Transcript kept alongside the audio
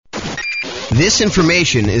This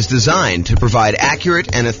information is designed to provide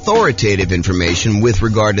accurate and authoritative information with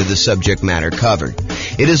regard to the subject matter covered.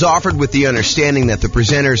 It is offered with the understanding that the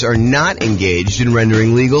presenters are not engaged in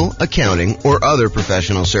rendering legal, accounting, or other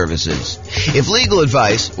professional services. If legal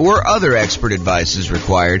advice or other expert advice is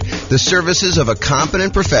required, the services of a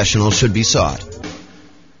competent professional should be sought.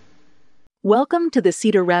 Welcome to the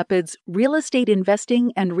Cedar Rapids Real Estate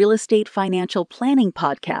Investing and Real Estate Financial Planning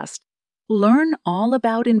Podcast. Learn all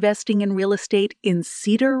about investing in real estate in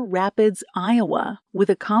Cedar Rapids, Iowa, with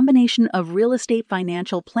a combination of real estate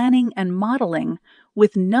financial planning and modeling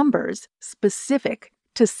with numbers specific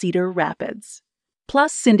to Cedar Rapids.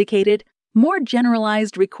 Plus syndicated, more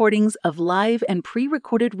generalized recordings of live and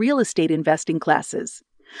pre-recorded real estate investing classes.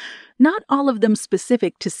 Not all of them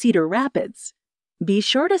specific to Cedar Rapids. Be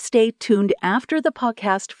sure to stay tuned after the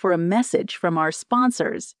podcast for a message from our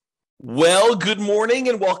sponsors. Well, good morning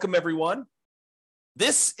and welcome, everyone.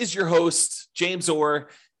 This is your host, James Orr,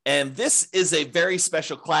 and this is a very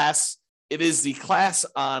special class. It is the class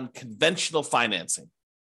on conventional financing.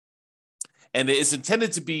 And it is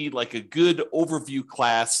intended to be like a good overview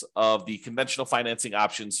class of the conventional financing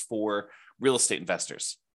options for real estate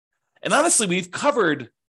investors. And honestly, we've covered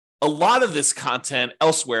a lot of this content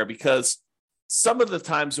elsewhere because some of the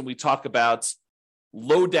times when we talk about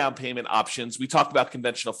low down payment options, we talk about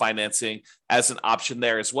conventional financing as an option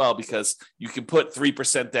there as well, because you can put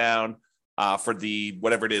 3% down for the,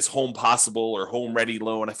 whatever it is, Home Possible or Home Ready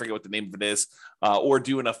loan. I forget what the name of it is, or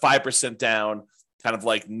doing a 5% down, kind of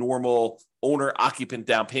like normal owner occupant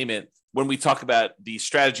down payment when we talk about the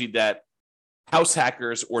strategy that house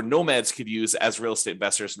hackers or nomads could use as real estate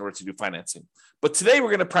investors in order to do financing. But today we're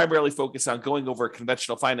going to primarily focus on going over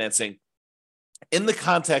conventional financing in the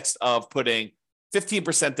context of putting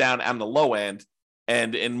 15% down on the low end,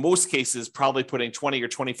 and in most cases, probably putting 20 or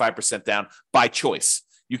 25% down by choice.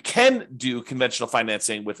 You can do conventional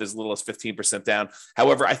financing with as little as 15% down.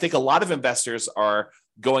 However, I think a lot of investors are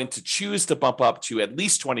going to choose to bump up to at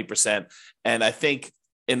least 20%. And I think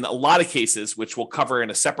in a lot of cases, which we'll cover in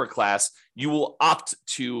a separate class, you will opt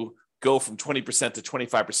to go from 20% to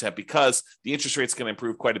 25% because the interest rate is going to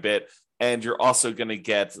improve quite a bit. And you're also going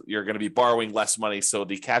to be borrowing less money, so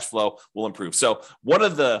the cash flow will improve. So one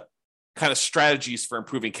of the kind of strategies for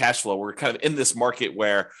improving cash flow, we're kind of in this market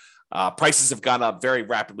where prices have gone up very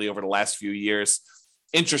rapidly over the last few years.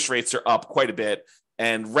 Interest rates are up quite a bit,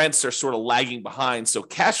 and rents are sort of lagging behind. So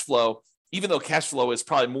cash flow, even though cash flow is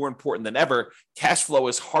probably more important than ever, cash flow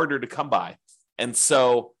is harder to come by. And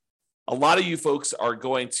so a lot of you folks are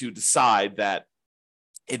going to decide that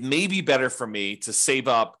it may be better for me to save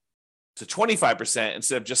up to 25%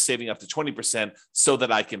 instead of just saving up to 20% so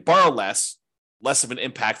that I can borrow less of an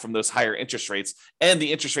impact from those higher interest rates. And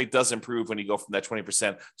the interest rate does improve when you go from that 20%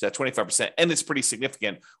 to that 25%. And it's pretty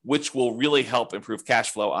significant, which will really help improve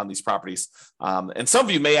cash flow on these properties. And some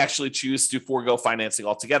of you may actually choose to forego financing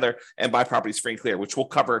altogether and buy properties free and clear, which we'll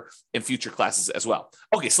cover in future classes as well.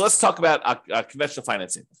 Okay, so let's talk about conventional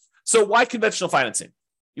financing. So why conventional financing?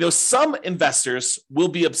 You know, some investors will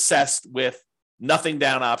be obsessed with nothing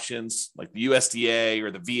down options like the USDA or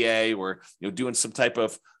the VA, or doing some type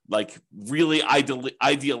of like really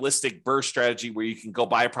idealistic burst strategy where you can go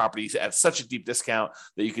buy a property at such a deep discount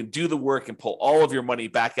that you can do the work and pull all of your money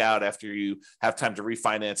back out after you have time to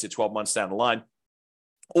refinance it 12 months down the line.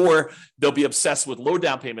 Or they'll be obsessed with low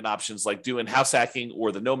down payment options like doing house hacking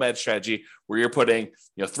or the nomad strategy, where you're putting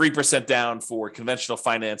 3% down for conventional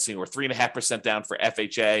financing or 3.5% down for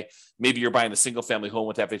FHA. Maybe you're buying a single family home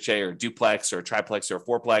with FHA or a duplex or a triplex or a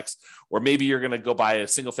fourplex, or maybe you're going to go buy a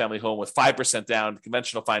single family home with 5% down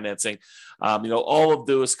conventional financing. All of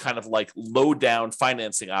those kind of like low down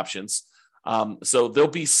financing options. So there'll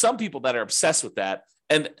be some people that are obsessed with that.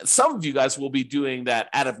 And some of you guys will be doing that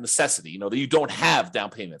out of necessity, that you don't have down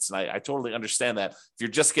payments. And I totally understand that. If you're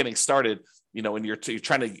just getting started, and you're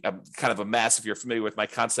trying to kind of amass, if you're familiar with my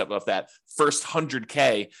concept of that first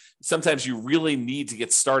 100K, sometimes you really need to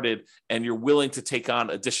get started and you're willing to take on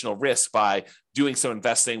additional risk by doing some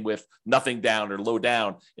investing with nothing down or low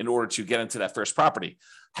down in order to get into that first property.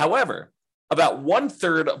 However, about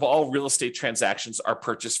 1/3 of all real estate transactions are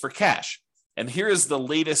purchased for cash. And here is the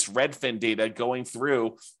latest Redfin data going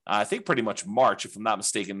through, I think pretty much March, if I'm not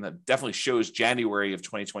mistaken. That definitely shows January of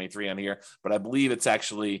 2023 on here, but I believe it's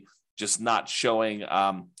actually just not showing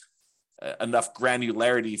enough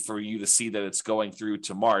granularity for you to see that it's going through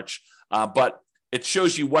to March. But it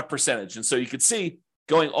shows you what percentage. And so you could see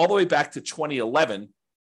going all the way back to 2011,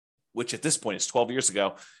 which at this point is 12 years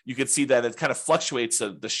ago, you could see that it kind of fluctuates.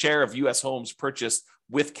 The share of U.S. homes purchased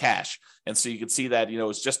with cash. And so you can see that,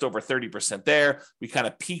 it's just over 30% there. We kind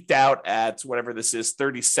of peaked out at whatever this is,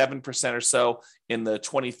 37% or so in the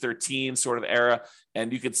 2013 sort of era.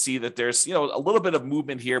 And you can see that there's, a little bit of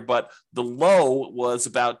movement here, but the low was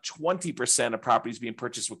about 20% of properties being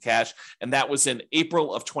purchased with cash. And that was in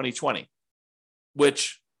April of 2020,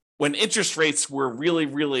 which when interest rates were really,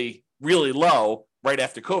 really, really low right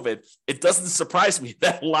after COVID, it doesn't surprise me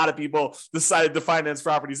that a lot of people decided to finance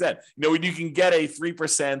properties then. When you can get a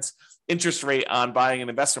 3% interest rate on buying an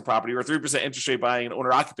investment property, or a 3% interest rate buying an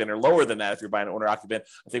owner occupant, or lower than that if you're buying an owner occupant.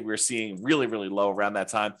 I think we were seeing really, really low around that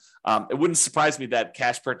time. It wouldn't surprise me that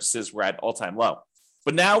cash purchases were at all-time low.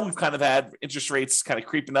 But now we've kind of had interest rates kind of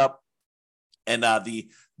creeping up, and the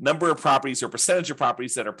number of properties or percentage of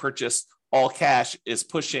properties that are purchased all cash is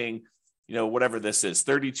pushing, whatever this is,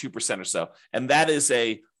 32% or so. And that is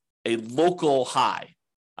a local high.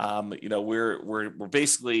 We're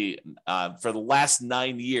basically for the last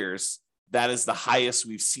 9 years, that is the highest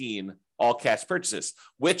we've seen all cash purchases,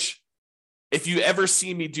 which if you ever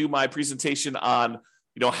see me do my presentation on,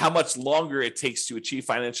 how much longer it takes to achieve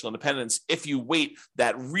financial independence, if you wait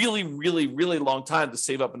that really, really, really long time to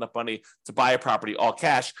save up enough money to buy a property all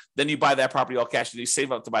cash, then you buy that property all cash and you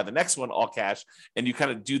save up to buy the next one all cash. And you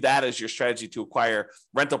kind of do that as your strategy to acquire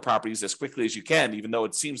rental properties as quickly as you can, even though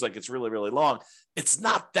it seems like it's really, really long. It's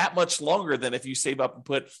not that much longer than if you save up and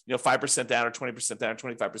put 5% down or 20% down or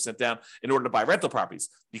 25% down in order to buy rental properties,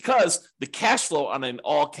 because the cash flow on an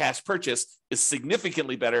all cash purchase is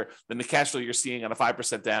significantly better than the cash flow you're seeing on a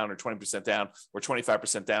 5% down or 20% down or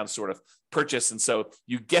 25% down sort of purchase. And so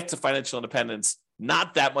you get to financial independence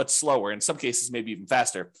not that much slower, in some cases, maybe even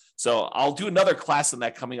faster. So I'll do another class on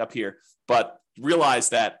that coming up here, but realize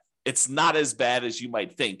that it's not as bad as you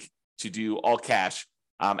might think to do all cash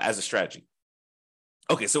as a strategy.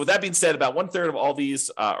 Okay, so with that being said, about 1/3 of all these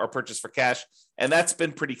are purchased for cash, and that's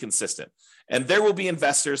been pretty consistent. And there will be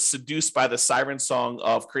investors seduced by the siren song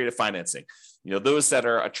of creative financing. Those that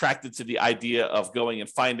are attracted to the idea of going and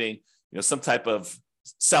finding, some type of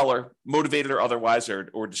seller, motivated or otherwise,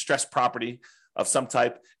 or distressed property of some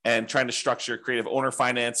type, and trying to structure creative owner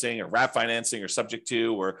financing or wrap financing or subject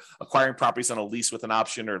to, or acquiring properties on a lease with an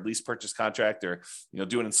option or lease purchase contract, or,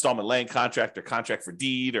 do an installment land contract or contract for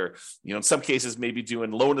deed, or, in some cases, maybe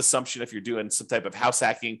doing loan assumption if you're doing some type of house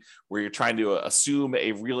hacking where you're trying to assume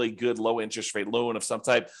a really good low interest rate loan of some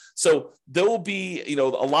type. So there will be, a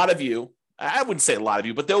lot of you, I wouldn't say a lot of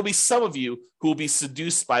you, but there will be some of you who will be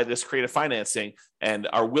seduced by this creative financing and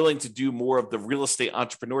are willing to do more of the real estate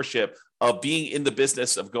entrepreneurship of being in the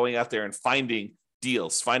business of going out there and finding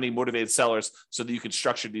deals, finding motivated sellers so that you can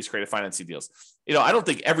structure these creative financing deals. I don't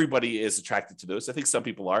think everybody is attracted to those. I think some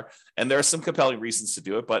people are, and there are some compelling reasons to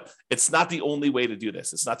do it, but it's not the only way to do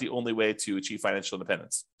this. It's not the only way to achieve financial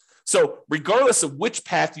independence. So regardless of which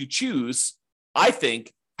path you choose, I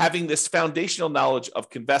think having this foundational knowledge of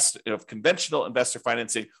conventional investor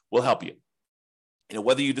financing will help you.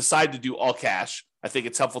 Whether you decide to do all cash, I think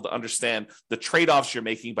it's helpful to understand the trade-offs you're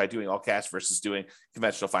making by doing all cash versus doing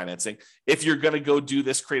conventional financing. If you're going to go do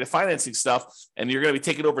this creative financing stuff and you're going to be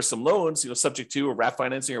taking over some loans, subject to or wrap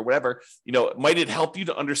financing or whatever, might it help you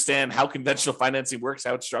to understand how conventional financing works,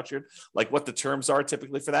 how it's structured, like what the terms are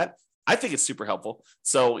typically for that? I think it's super helpful.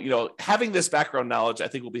 So, having this background knowledge, I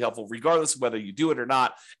think will be helpful regardless of whether you do it or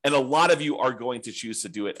not. And a lot of you are going to choose to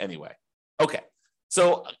do it anyway. Okay.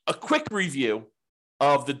 So a quick review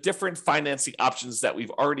of the different financing options that we've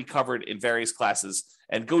already covered in various classes,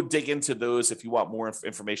 and go dig into those if you want more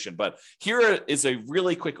information. But here is a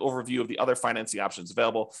really quick overview of the other financing options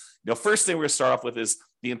available. First thing we're going to start off with is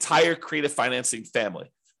the entire creative financing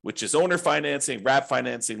family, which is owner financing, wrap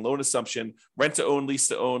financing, loan assumption, rent to own,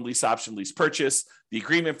 lease option, lease purchase, the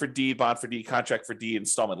agreement for deed, bond for deed, contract for deed,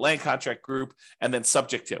 installment land contract group, and then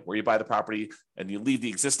subject to, where you buy the property and you leave the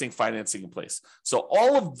existing financing in place. So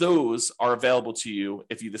all of those are available to you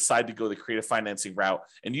if you decide to go the creative financing route.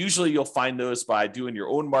 And usually you'll find those by doing your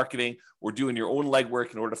own marketing or doing your own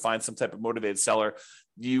legwork in order to find some type of motivated seller.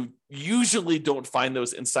 You usually don't find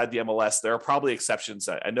those inside the MLS. There are probably exceptions.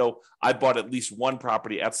 I know I bought at least one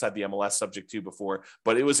property outside the MLS subject to before,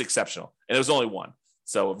 but it was exceptional. And it was only one.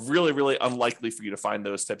 So really, really unlikely for you to find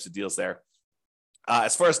those types of deals there.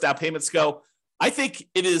 As far as down payments go, I think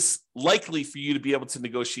it is likely for you to be able to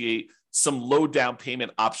negotiate some low down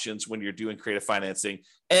payment options when you're doing creative financing.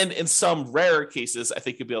 And in some rare cases, I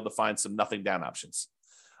think you'll be able to find some nothing down options.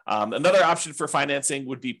 Another option for financing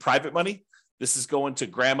would be private money. This is going to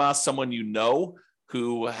grandma, someone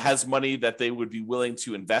who has money that they would be willing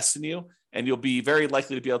to invest in you. And you'll be very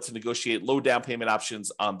likely to be able to negotiate low down payment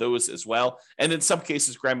options on those as well. And in some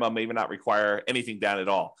cases, grandma may not require anything down at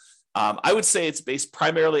all. I would say it's based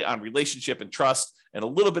primarily on relationship and trust and a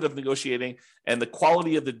little bit of negotiating, and the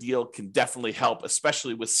quality of the deal can definitely help,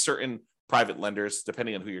 especially with certain private lenders,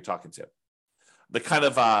 depending on who you're talking to. The kind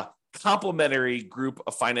of complementary group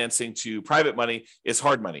of financing to private money is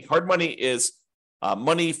hard money. Hard money is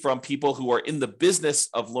money from people who are in the business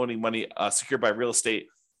of loaning money secured by real estate.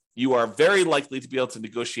 You are very likely to be able to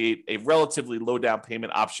negotiate a relatively low down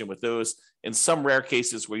payment option with those. In some rare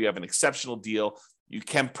cases where you have an exceptional deal, you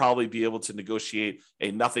can probably be able to negotiate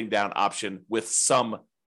a nothing down option with some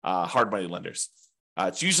hard money lenders.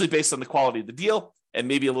 It's usually based on the quality of the deal and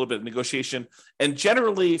maybe a little bit of negotiation. And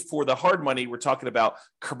generally for the hard money, we're talking about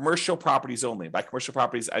commercial properties only. By commercial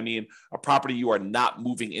properties, I mean a property you are not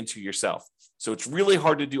moving into yourself. So it's really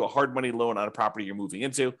hard to do a hard money loan on a property you're moving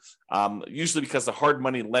into, usually because the hard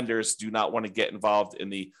money lenders do not want to get involved in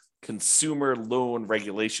the consumer loan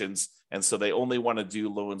regulations. And so they only want to do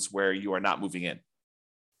loans where you are not moving in.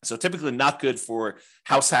 So typically not good for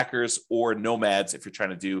house hackers or nomads if you're trying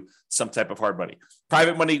to do some type of hard money.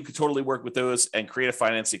 Private money could totally work with those, and creative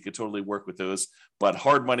financing could totally work with those. But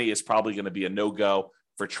hard money is probably going to be a no-go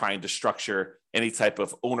for trying to structure any type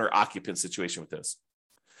of owner-occupant situation with those.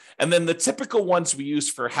 And then the typical ones we use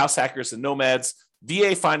for house hackers and nomads,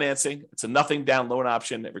 VA financing. It's a nothing down loan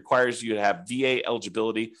option. It requires you to have VA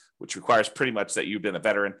eligibility, which requires pretty much that you've been a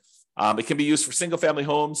veteran. It can be used for single-family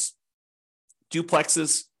homes,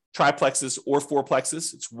 duplexes, triplexes, or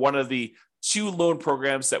fourplexes. It's one of the 2 loan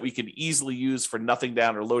programs that we can easily use for nothing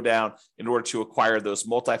down or low down in order to acquire those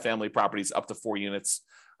multifamily properties up to 4 units.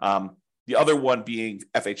 The other one being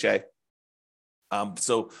FHA.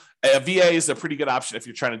 So a VA is a pretty good option if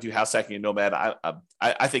you're trying to do house hacking and nomad.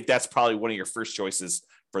 I think that's probably one of your first choices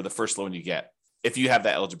for the first loan you get, if you have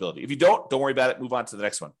that eligibility. If you don't worry about it. Move on to the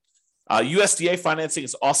next one. USDA financing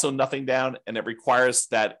is also nothing down, and it requires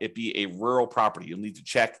that it be a rural property. You'll need to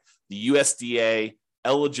check the USDA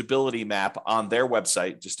eligibility map on their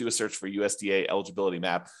website. Just do a search for USDA eligibility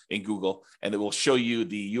map in Google, and it will show you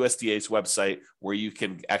the USDA's website where you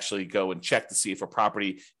can actually go and check to see if a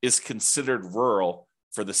property is considered rural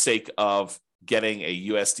for the sake of getting a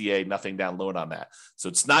USDA nothing down loan on that. So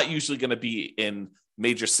it's not usually going to be in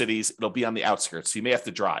major cities. It'll be on the outskirts. So you may have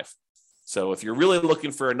to drive. So if you're really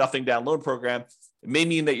looking for a nothing down loan program, it may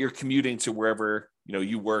mean that you're commuting to wherever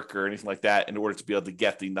you work or anything like that in order to be able to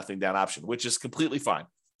get the nothing down option, which is completely fine.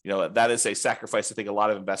 That is a sacrifice I think a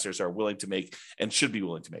lot of investors are willing to make and should be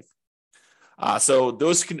willing to make. So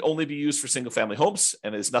those can only be used for single family homes,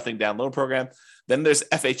 and it's nothing down loan program. Then there's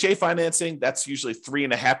FHA financing. That's usually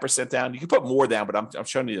 3.5% down. You can put more down, but I'm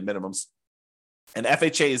showing you the minimums. And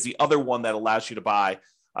FHA is the other one that allows you to buy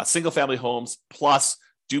single family homes plus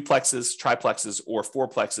duplexes, triplexes, or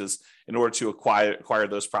fourplexes in order to acquire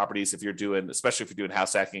those properties. Especially if you're doing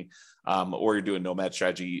house hacking or you're doing nomad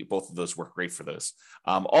strategy, both of those work great for those.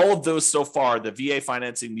 All of those so far, the VA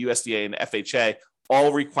financing, the USDA, and FHA,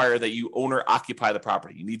 all require that you owner occupy the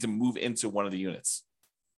property. You need to move into one of the units,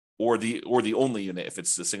 or the only unit if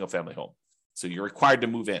it's a single family home. So you're required to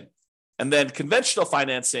move in. And then conventional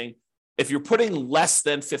financing, if you're putting less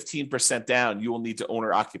than 15% down, you will need to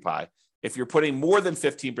owner occupy. If you're putting more than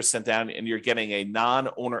 15% down and you're getting a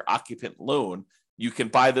non-owner occupant loan, you can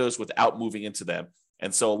buy those without moving into them.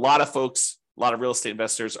 And so a lot of real estate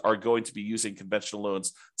investors are going to be using conventional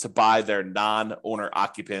loans to buy their non-owner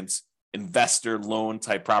occupants investor loan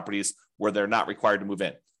type properties where they're not required to move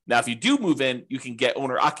in. Now, if you do move in, you can get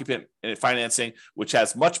owner occupant financing, which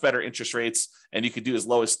has much better interest rates, and you could do as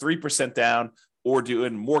low as 3% down, or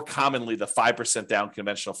doing more commonly the 5% down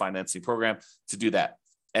conventional financing program to do that.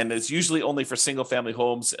 And it's usually only for single family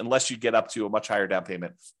homes unless you get up to a much higher down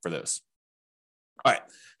payment for those. All right.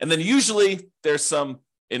 And then usually there's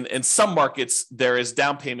in some markets, there is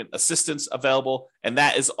down payment assistance available, and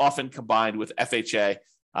that is often combined with FHA.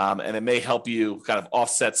 And it may help you kind of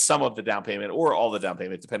offset some of the down payment or all the down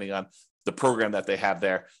payment, depending on the program that they have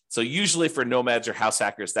there. So usually for nomads or house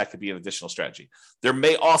hackers, that could be an additional strategy. There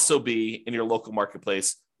may also be in your local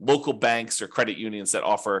marketplace, local banks or credit unions that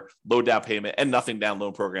offer low down payment and nothing down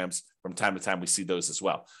loan programs. From time to time, we see those as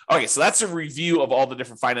well. Okay, so that's a review of all the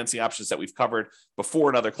different financing options that we've covered before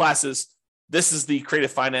in other classes. This is the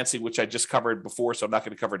creative financing, which I just covered before, so I'm not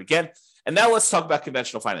going to cover it again. And now let's talk about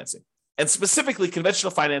conventional financing, and specifically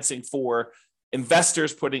conventional financing for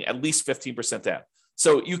investors putting at least 15% down.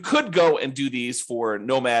 So you could go and do these for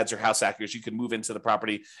nomads or house hackers. You could move into the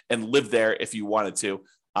property and live there if you wanted to.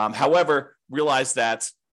 However, realize that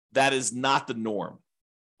that is not the norm.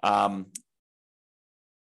 And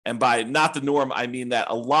by not the norm, I mean that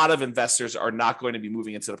a lot of investors are not going to be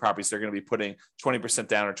moving into the properties. They're going to be putting 20%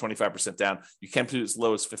 down or 25% down. You can put as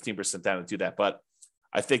low as 15% down and do that. But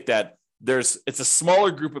I think that it's a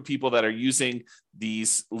smaller group of people that are using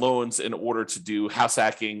these loans in order to do house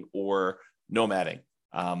hacking or nomading.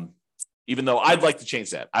 Even though I'd like to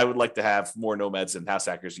change that. I would like to have more nomads and house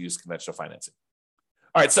hackers use conventional financing.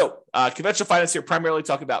 All right, so conventional finance here, primarily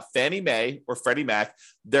talking about Fannie Mae or Freddie Mac.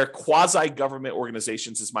 They're quasi-government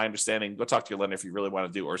organizations, is my understanding. Go talk to your lender if you really want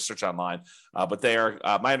to do, or search online. But they are,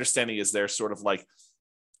 my understanding is they're sort of like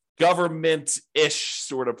government-ish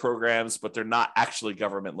sort of programs, but they're not actually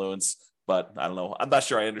government loans. But I don't know. I'm not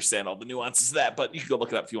sure I understand all the nuances of that, but you can go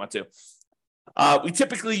look it up if you want to. We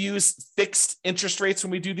typically use fixed interest rates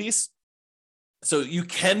when we do these. So you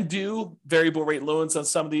can do variable rate loans on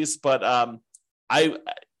some of these, but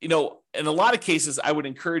in a lot of cases, I would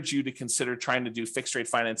encourage you to consider trying to do fixed rate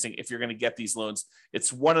financing if you're going to get these loans.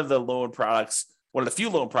 It's one of the few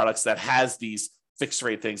loan products that has these fixed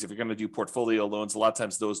rate things. If you're going to do portfolio loans, a lot of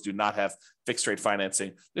times those do not have fixed rate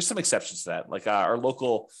financing. There's some exceptions to that. Like our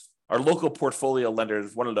local portfolio lender,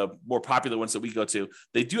 one of the more popular ones that we go to,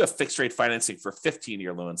 they do have fixed rate financing for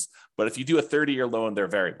 15-year loans. But if you do a 30-year loan, they're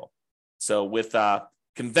variable. So with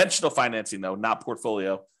conventional financing, though, not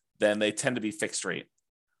portfolio, then they tend to be fixed rate.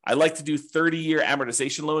 I like to do 30-year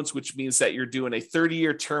amortization loans, which means that you're doing a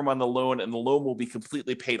 30-year term on the loan and the loan will be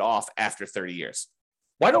completely paid off after 30 years.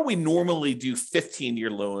 Why don't we normally do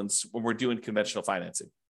 15-year loans when we're doing conventional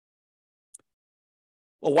financing?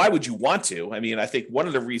 Well, why would you want to? I mean, I think one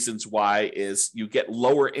of the reasons why is you get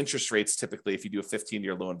lower interest rates typically if you do a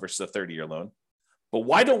 15-year loan versus a 30-year loan. But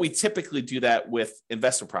why don't we typically do that with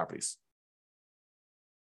investment properties?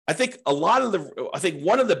 I think one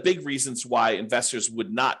of the big reasons why investors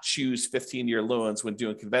would not choose 15-year loans when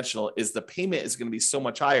doing conventional is the payment is going to be so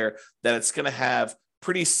much higher that it's going to have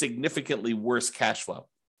pretty significantly worse cash flow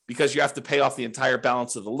because you have to pay off the entire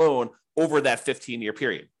balance of the loan over that 15-year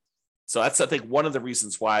period. So that's, I think, one of the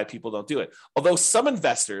reasons why people don't do it. Although some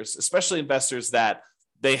investors, especially investors that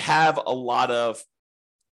they have a lot of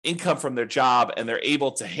income from their job and they're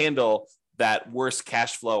able to handle that worse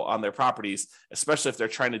cash flow on their properties, especially if they're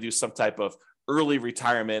trying to do some type of early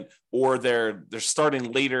retirement or they're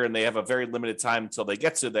starting later and they have a very limited time until they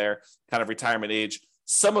get to their kind of retirement age.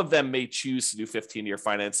 Some of them may choose to do 15-year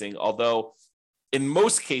financing, although in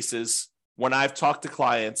most cases, when I've talked to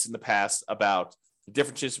clients in the past about the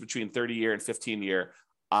differences between 30-year and 15-year,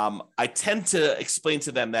 I tend to explain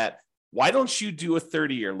to them that why don't you do a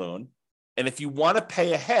 30-year loan? And if you want to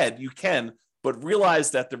pay ahead, you can, but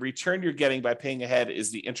realize that the return you're getting by paying ahead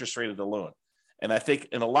is the interest rate of the loan. And I think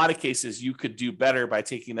in a lot of cases, you could do better by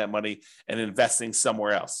taking that money and investing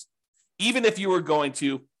somewhere else. Even if you were going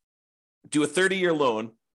to do a 30-year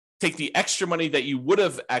loan, take the extra money that you would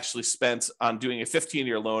have actually spent on doing a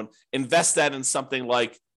 15-year loan, invest that in something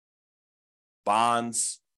like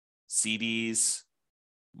bonds, CDs,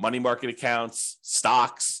 money market accounts,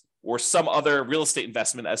 stocks, or some other real estate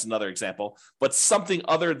investment as another example, but something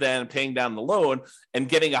other than paying down the loan and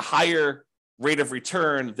getting a higher rate of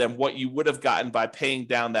return than what you would have gotten by paying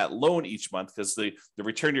down that loan each month, because the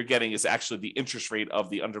return you're getting is actually the interest rate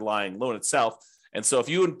of the underlying loan itself. And so if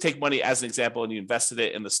you take money as an example and you invested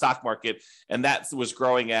it in the stock market and that was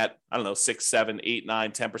growing at, 6, 7, 8,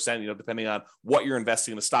 9, 10%, depending on what you're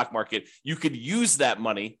investing in the stock market, you could use that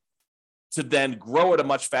money to then grow at a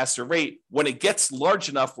much faster rate. When it gets large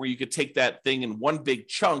enough where you could take that thing in one big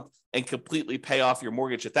chunk and completely pay off your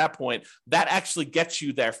mortgage at that point, that actually gets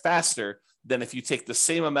you there faster than if you take the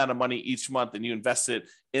same amount of money each month and you invest it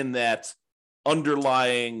in that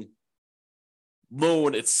underlying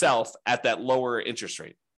loan itself at that lower interest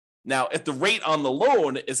rate. Now, if the rate on the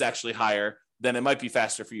loan is actually higher, then it might be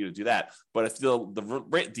faster for you to do that. But if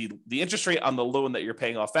the interest rate on the loan that you're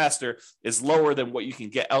paying off faster is lower than what you can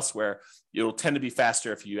get elsewhere, it'll tend to be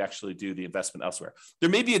faster if you actually do the investment elsewhere. There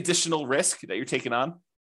may be additional risk that you're taking on.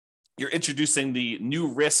 You're introducing the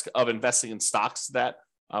new risk of investing in stocks that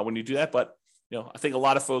when you do that. But I think a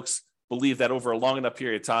lot of folks believe that over a long enough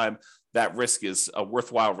period of time, that risk is a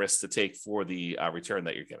worthwhile risk to take for the return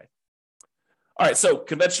that you're getting. All right, so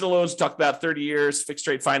conventional loans, we talked about 30 years, fixed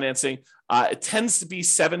rate financing. It tends to be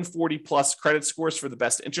 740 plus credit scores for the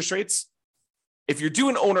best interest rates. If you're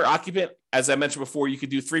doing owner occupant, as I mentioned before, you could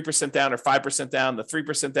do 3% down or 5% down. The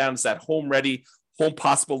 3% down is that home ready, home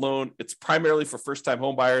possible loan. It's primarily for first time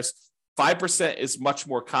home buyers. 5% is much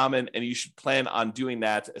more common, and you should plan on doing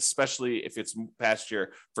that, especially if it's past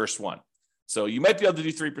your first one. So you might be able to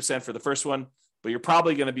do 3% for the first one, but you're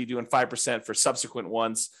probably going to be doing 5% for subsequent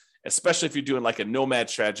ones, especially if you're doing like a nomad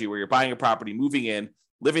strategy where you're buying a property, moving in,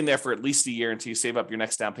 living there for at least a year until you save up your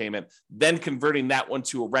next down payment, then converting that one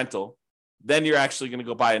to a rental. Then you're actually going to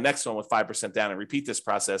go buy a next one with 5% down and repeat this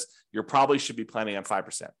process. You probably should be planning on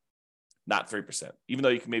 5%. not 3%, even though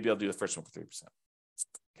you can maybe I'll do the first one for 3%.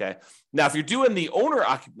 Okay. Now, if you're doing the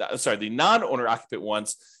the non-owner occupant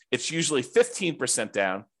ones, it's usually 15%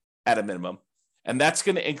 down at a minimum. And that's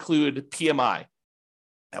going to include PMI.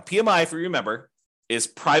 Now, PMI, if you remember, is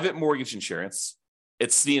private mortgage insurance.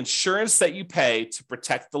 It's the insurance that you pay to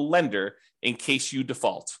protect the lender in case you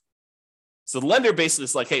default. So the lender basically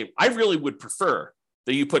is like, hey, I really would prefer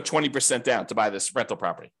that you put 20% down to buy this rental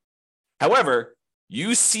property. However,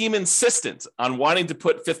 you seem insistent on wanting to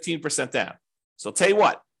put 15% down. So I'll tell you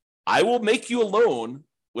what, I will make you a loan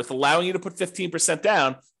with allowing you to put 15%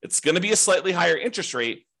 down. It's going to be a slightly higher interest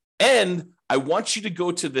rate. And I want you to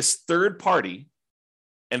go to this third party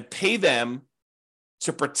and pay them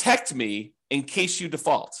to protect me in case you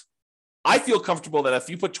default. I feel comfortable that if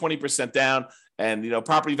you put 20% down and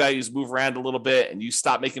property values move around a little bit and you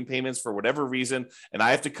stop making payments for whatever reason, and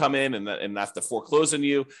I have to come in and I have to foreclose on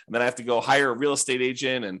you, and then I have to go hire a real estate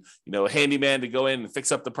agent and a handyman to go in and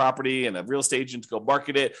fix up the property and a real estate agent to go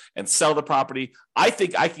market it and sell the property, I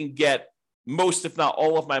think I can get most, if not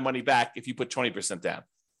all of my money back if you put 20% down.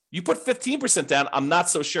 You put 15% down, I'm not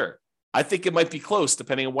so sure. I think it might be close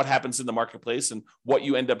depending on what happens in the marketplace and what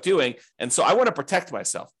you end up doing. And so I want to protect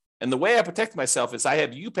myself. And the way I protect myself is I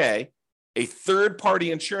have you pay a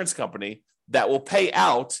third-party insurance company that will pay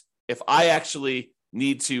out if I actually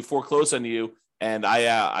need to foreclose on you and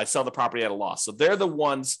I sell the property at a loss. So they're the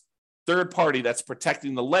ones, third party, that's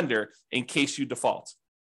protecting the lender in case you default.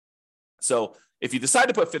 So if you decide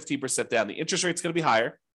to put 15% down, the interest rate's going to be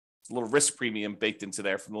higher. It's a little risk premium baked into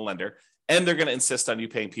there from the lender, and they're going to insist on you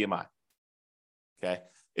paying PMI. Okay.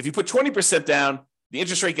 If you put 20% down, the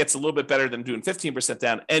interest rate gets a little bit better than doing 15%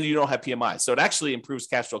 down, and you don't have PMI. So it actually improves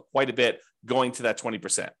cash flow quite a bit going to that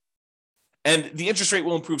 20%. And the interest rate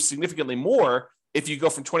will improve significantly more if you go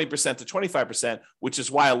from 20% to 25%, which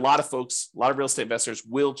is why a lot of real estate investors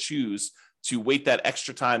will choose to wait that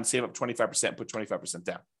extra time, save up 25%, and put 25%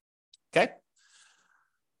 down. Okay.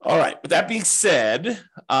 All right. With that being said,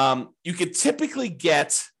 you could typically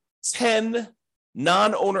get 10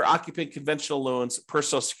 non-owner occupant conventional loans per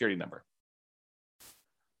Social Security number.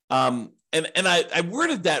 And I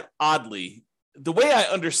worded that oddly. The way I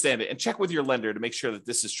understand it, and check with your lender to make sure that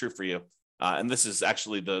this is true for you, and this is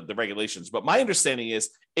actually the regulations, but my understanding is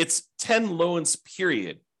it's 10 loans,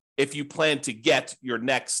 period, if you plan to get your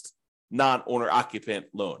next non-owner occupant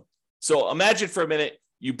loan. So imagine for a minute,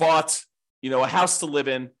 you bought a house to live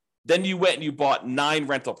in, then you went and you bought 9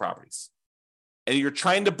 rental properties, and you're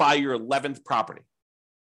trying to buy your 11th property.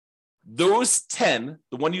 Those 10,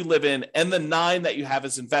 the one you live in, and the 9 that you have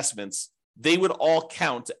as investments, they would all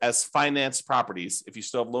count as finance properties if you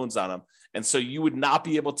still have loans on them. And so you would not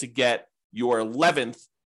be able to get your 11th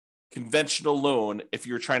conventional loan if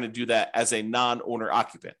you're trying to do that as a non-owner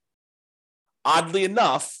occupant. Oddly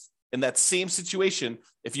enough, in that same situation,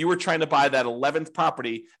 if you were trying to buy that 11th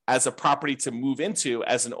property as a property to move into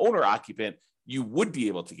as an owner occupant, you would be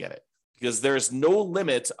able to get it because there is no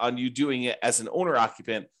limit on you doing it as an owner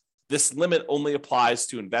occupant. This limit only applies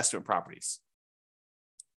to investment properties.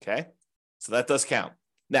 Okay, so that does count.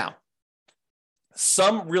 Now,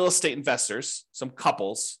 some real estate investors, some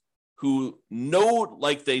couples who know,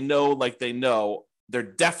 they're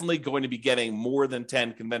definitely going to be getting more than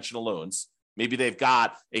 10 conventional loans. Maybe they've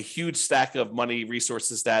got a huge stack of money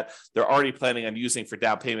resources that they're already planning on using for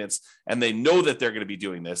down payments, and they know that they're going to be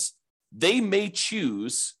doing this. They may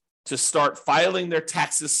choose to start filing their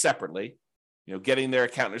taxes separately, getting their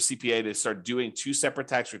accountant or CPA to start doing 2 separate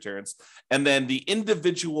tax returns. And then the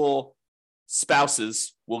individual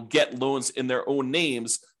spouses will get loans in their own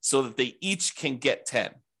names so that they each can get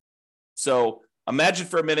 10. So imagine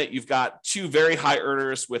for a minute, you've got 2 very high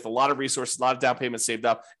earners with a lot of resources, a lot of down payments saved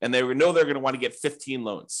up, and they know they're going to want to get 15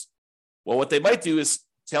 loans. Well, what they might do is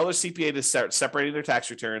tell their CPA to start separating their tax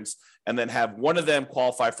returns and then have one of them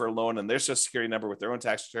qualify for a loan and their Social Security number with their own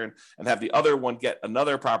tax return, and have the other one get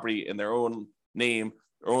another property in their own name,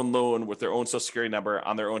 their own loan with their own Social Security number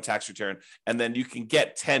on their own tax return. And then you can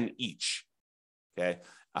get 10 each. Okay.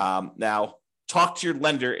 Now talk to your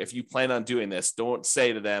lender. If you plan on doing this, don't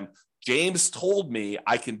say to them, James told me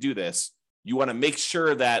I can do this. You want to make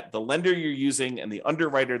sure that the lender you're using and the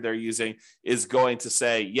underwriter they're using is going to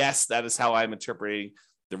say, yes, that is how I'm interpreting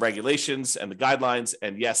the regulations and the guidelines.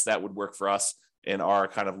 And yes, that would work for us in our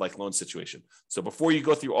kind of like loan situation. So before you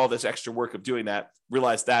go through all this extra work of doing that,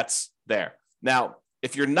 realize that's there. Now,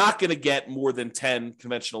 if you're not going to get more than 10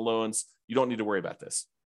 conventional loans, you don't need to worry about this.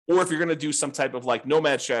 Or if you're going to do some type of like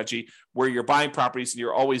nomad strategy where you're buying properties and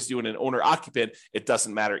you're always doing an owner occupant, it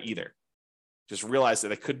doesn't matter either. Just realize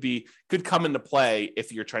that it could come into play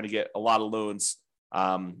if you're trying to get a lot of loans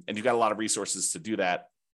and you've got a lot of resources to do that.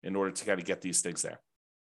 in order to kind of get these things there.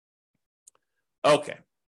 Okay.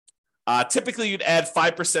 Typically, you'd add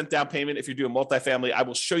 5% down payment if you're doing multifamily. I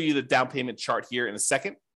will show you the down payment chart here in a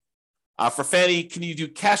second. For Fannie, can you do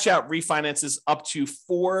cash out refinances up to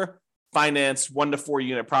 4 finance 1 to 4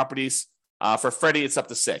 unit properties? For Freddie, it's up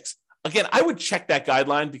to 6. Again, I would check that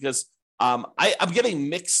guideline because I'm getting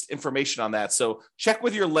mixed information on that. So check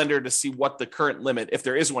with your lender to see what the current limit, if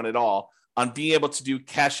there is one at all, on being able to do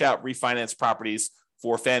cash out refinance properties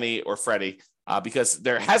for Fannie or Freddie, because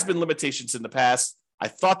there has been limitations in the past. I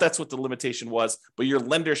thought that's what the limitation was, but your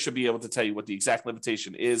lender should be able to tell you what the exact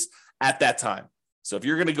limitation is at that time. So if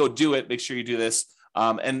you're going to go do it, make sure you do this.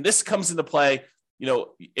 And this comes into play,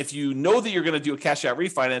 if you know that you're going to do a cash out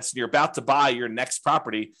refinance and you're about to buy your next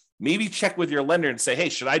property, maybe check with your lender and say, hey,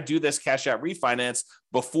 should I do this cash out refinance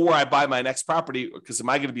before I buy my next property? Because am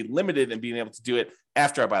I going to be limited in being able to do it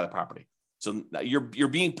after I buy the property? So you're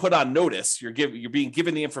being put on notice. You're being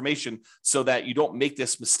given the information so that you don't make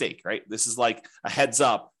this mistake, right? This is like a heads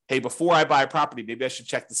up. Hey, before I buy a property, maybe I should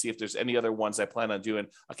check to see if there's any other ones I plan on doing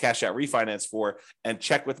a cash out refinance for, and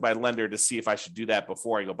check with my lender to see if I should do that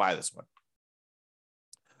before I go buy this one.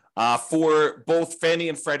 For both Fannie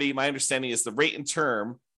and Freddie, my understanding is the rate and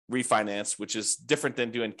term refinance, which is different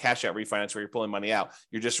than doing cash out refinance where you're pulling money out.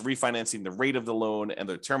 You're just refinancing the rate of the loan and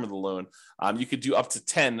the term of the loan. You could do up to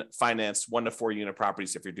 10 financed 1 to 4 unit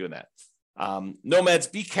properties if you're doing that. Nomads,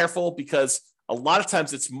 be careful because a lot of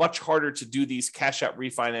times it's much harder to do these cash out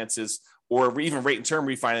refinances or even rate and term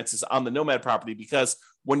refinances on the Nomad property, because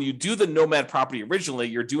when you do the Nomad property originally,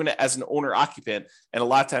 you're doing it as an owner occupant, and a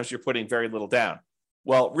lot of times you're putting very little down.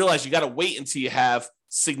 Well, realize you got to wait until you have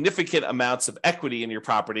significant amounts of equity in your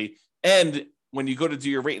property. And when you go to do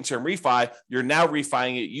your rate and term refi, you're now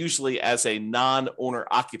refining it usually as a non-owner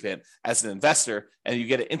occupant, as an investor, and you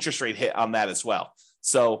get an interest rate hit on that as well.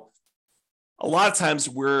 So a lot of times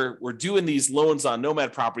we're doing these loans on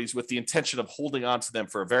Nomad properties with the intention of holding on to them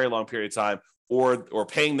for a very long period of time, or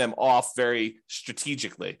paying them off very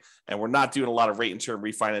strategically. And we're not doing a lot of rate and term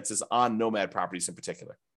refinances on Nomad properties in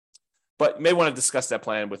particular. But you may want to discuss that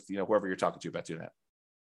plan with whoever you're talking to about doing that.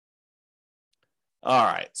 All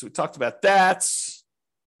right, so we talked about that.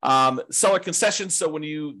 Seller concessions. So when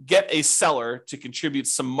you get a seller to contribute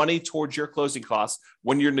some money towards your closing costs,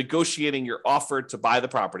 when you're negotiating your offer to buy the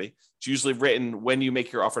property, it's usually written when you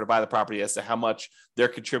make your offer to buy the property as to how much they're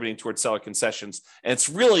contributing towards seller concessions. And it's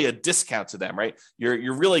really a discount to them, right?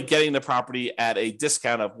 You're really getting the property at a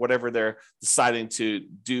discount of whatever they're deciding to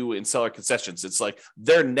do in seller concessions. It's like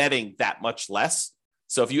they're netting that much less.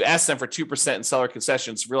 So if you ask them for 2% in seller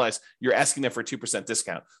concessions, realize you're asking them for a 2%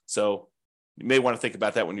 discount. So you may want to think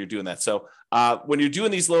about that when you're doing that. So when you're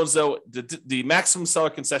doing these loans, though, the maximum seller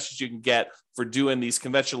concessions you can get for doing these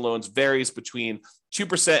conventional loans varies between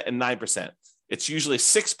 2% and 9%. It's usually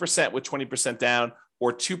 6% with 20% down,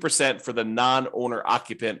 or 2% for the non-owner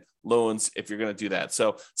occupant loans if you're going to do that.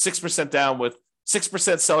 So 6% down with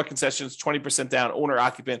 6% seller concessions, 20% down owner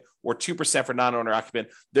occupant, or 2% for non-owner occupant.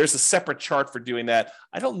 There's a separate chart for doing that.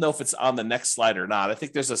 I don't know if it's on the next slide or not. I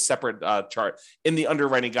think there's a separate chart in the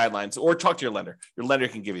underwriting guidelines, or talk to your lender. Your lender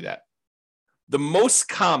can give you that. The most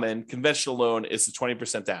common conventional loan is the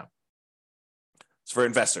 20% down. It's for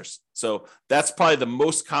investors. So that's probably the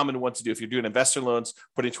most common one to do if you're doing investor loans,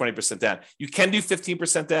 putting 20% down. You can do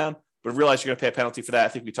 15% down, but realize you're going to pay a penalty for that. I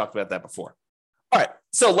think we talked about that before. All right,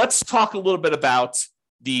 so let's talk a little bit about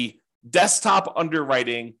the desktop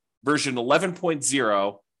underwriting version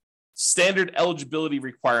 11.0 standard eligibility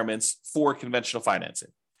requirements for conventional financing.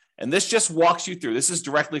 And this just walks you through. This is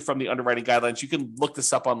directly from the underwriting guidelines. You can look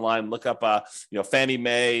this up online, look up Fannie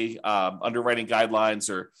Mae underwriting guidelines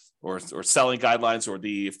or selling guidelines, or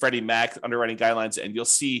the Freddie Mac underwriting guidelines, and you'll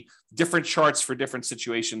see different charts for different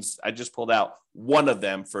situations. I just pulled out one of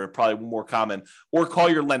them for probably more common, or call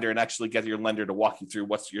your lender and actually get your lender to walk you through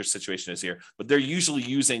what your situation is here. But they're usually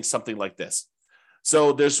using something like this.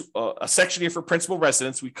 So there's a section here for principal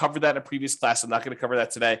residence. We covered that in a previous class. I'm not going to cover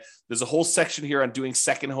that today. There's a whole section here on doing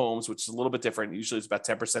second homes, which is a little bit different. Usually it's about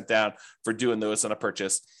 10% down for doing those on a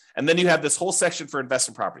purchase. And then you have this whole section for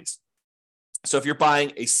investment properties. So if you're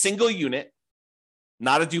buying a single unit,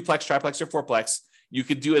 not a duplex, triplex, or fourplex, you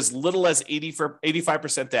could do as little as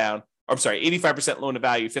 85% down. 85% loan to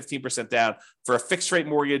value, 15% down for a fixed rate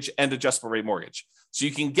mortgage and adjustable rate mortgage. So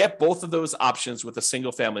you can get both of those options with a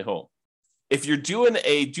single family home. If you're doing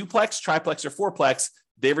a duplex, triplex, or fourplex,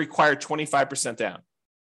 they require 25% down.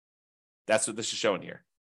 That's what this is showing here.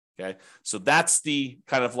 Okay. So that's the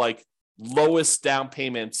kind of like lowest down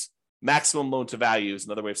payment Maximum loan to value is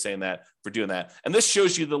another way of saying that for doing that. And this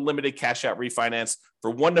shows you the limited cash out refinance for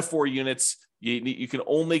 1 to 4 units. You can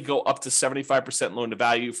only go up to 75% loan to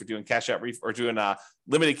value for doing cash out or doing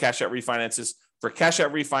limited cash out refinances. For cash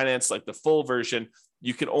out refinance, like the full version,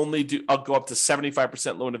 you can only go up to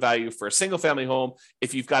 75% loan to value for a single family home.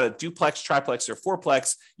 If you've got a duplex, triplex, or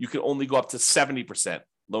fourplex, you can only go up to 70%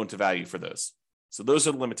 loan to value for those. So those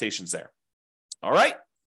are the limitations there. All right.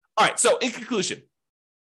 So in conclusion,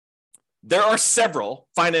 there are several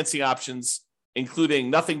financing options, including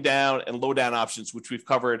nothing down and low down options, which we've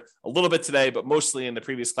covered a little bit today, but mostly in the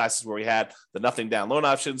previous classes where we had the nothing down loan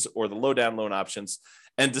options or the low down loan options.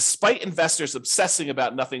 And despite investors obsessing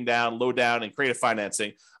about nothing down, low down, and creative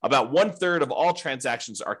financing, about 1/3 of all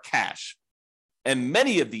transactions are cash. And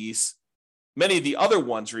many of the other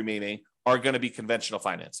ones remaining are going to be conventional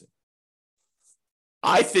financing.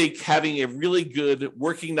 I think having a really good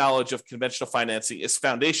working knowledge of conventional financing is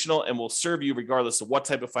foundational and will serve you regardless of what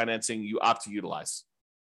type of financing you opt to utilize,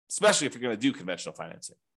 especially if you're going to do conventional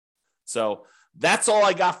financing. So that's all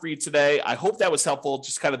I got for you today. I hope that was helpful.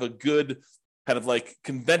 Just kind of a good kind of like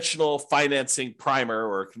conventional financing primer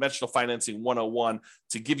or conventional financing 101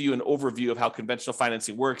 to give you an overview of how conventional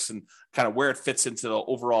financing works and kind of where it fits into the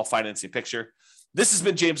overall financing picture. This has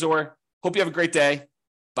been James Orr. Hope you have a great day.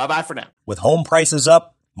 Bye-bye for now. With home prices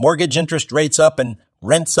up, mortgage interest rates up, and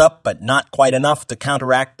rents up, but not quite enough to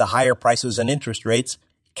counteract the higher prices and interest rates,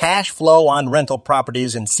 cash flow on rental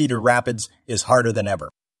properties in Cedar Rapids is harder than ever.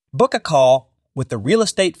 Book a call with the Real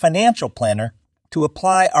Estate Financial Planner to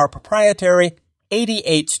apply our proprietary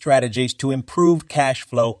 88 strategies to improve cash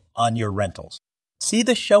flow on your rentals. See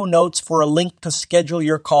the show notes for a link to schedule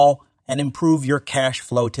your call and improve your cash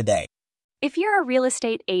flow today. If you're a real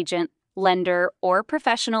estate agent, lender, or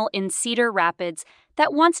professional in Cedar Rapids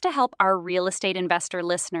that wants to help our real estate investor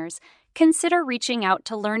listeners, consider reaching out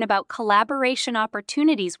to learn about collaboration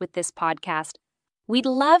opportunities with this podcast. We'd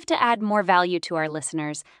love to add more value to our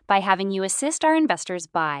listeners by having you assist our investors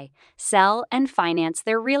buy, sell, and finance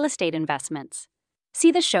their real estate investments.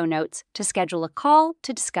 See the show notes to schedule a call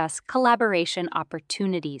to discuss collaboration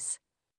opportunities.